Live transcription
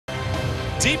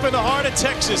Deep in the heart of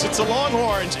Texas, it's the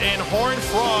Longhorns and Horned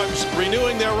Frogs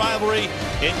renewing their rivalry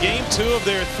in Game 2 of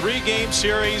their 3-game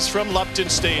series from Lupton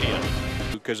Stadium.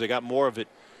 Because they got more of it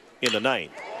in the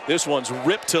ninth. This one's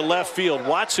ripped to left field.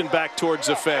 Watson back towards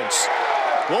the fence.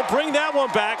 Won't bring that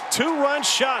one back. 2-run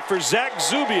shot for Zach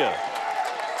Zubia.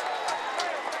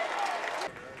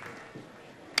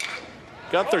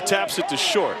 Gunther taps it to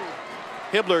short.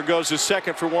 Hibbler goes to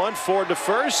second for one, Ford to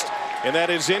first, and that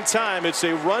is in time. It's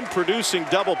a run-producing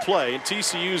double play, and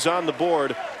TCU's on the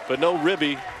board, but no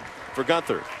ribby for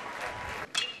Gunther.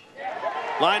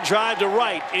 Line drive to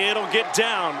right. It'll get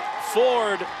down.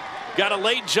 Ford got a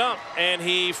late jump, and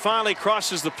he finally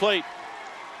crosses the plate,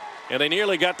 and they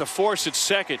nearly got the force at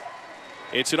second.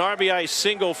 It's an RBI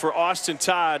single for Austin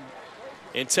Todd,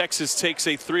 and Texas takes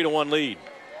a 3-1 lead.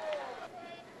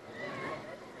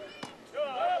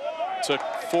 Took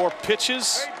 4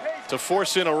 pitches to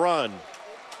force in a run.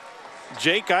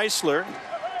 Jake Eisler,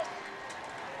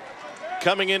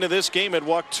 coming into this game, had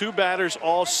walked 2 batters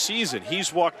all season.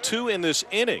 He's walked 2 in this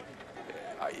inning.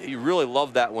 You really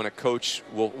love that when a coach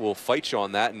will fight you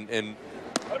on that and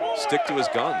stick to his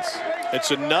guns.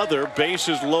 It's another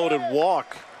bases loaded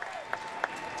walk.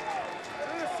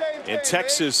 And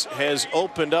Texas has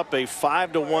opened up a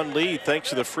 5-1 lead thanks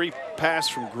to the free pass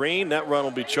from Green. That run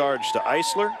will be charged to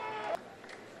Eisler.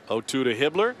 0-2 to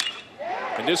Hibbler.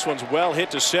 And this one's well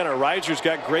hit to center. Reiser's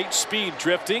got great speed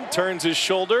drifting, turns his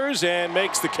shoulders and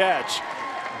makes the catch.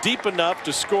 Deep enough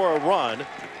to score a run.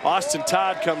 Austin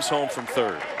Todd comes home from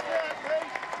third.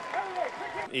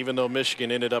 Even though Michigan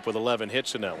ended up with 11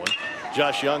 hits in that one,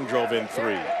 Josh Young drove in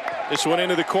 3. This one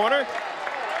into the corner.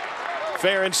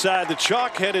 Fair inside the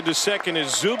chalk. Headed to second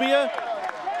is Zubia.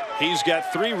 He's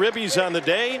got 3 ribbies on the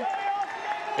day,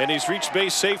 and he's reached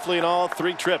base safely in all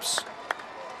 3 trips.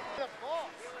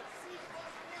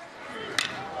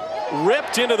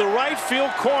 Ripped into the right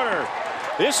field corner.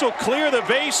 This will clear the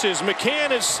bases.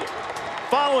 McCann is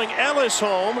following Ellis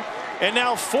home, and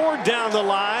now Ford down the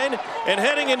line, and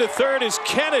heading into third is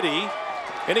Kennedy,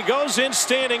 and he goes in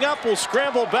standing up. Will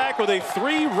scramble back with a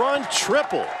 3-run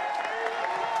triple.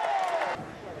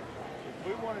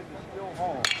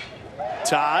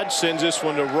 Todd sends this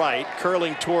one to right,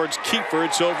 curling towards Kiefer.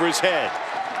 It's over his head.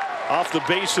 Off the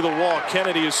base of the wall,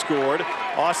 Kennedy has scored.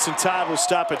 Austin Todd will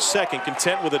stop at second,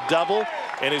 content with a double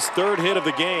and his 3rd hit of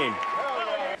the game.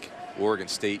 Oregon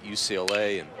State,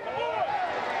 UCLA, and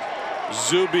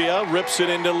Zubia rips it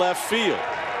into left field.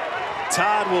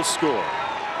 Todd will score.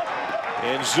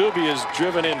 And Zubia's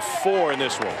driven in 4 in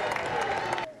this one.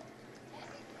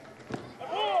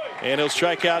 And he'll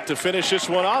strike out to finish this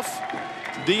one off.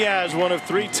 Diaz, one of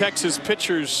 3 Texas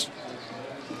pitchers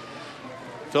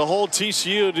to hold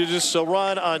TCU to just a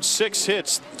run on 6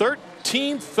 hits.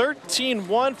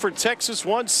 13-1 for Texas,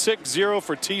 1-6-0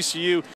 for TCU.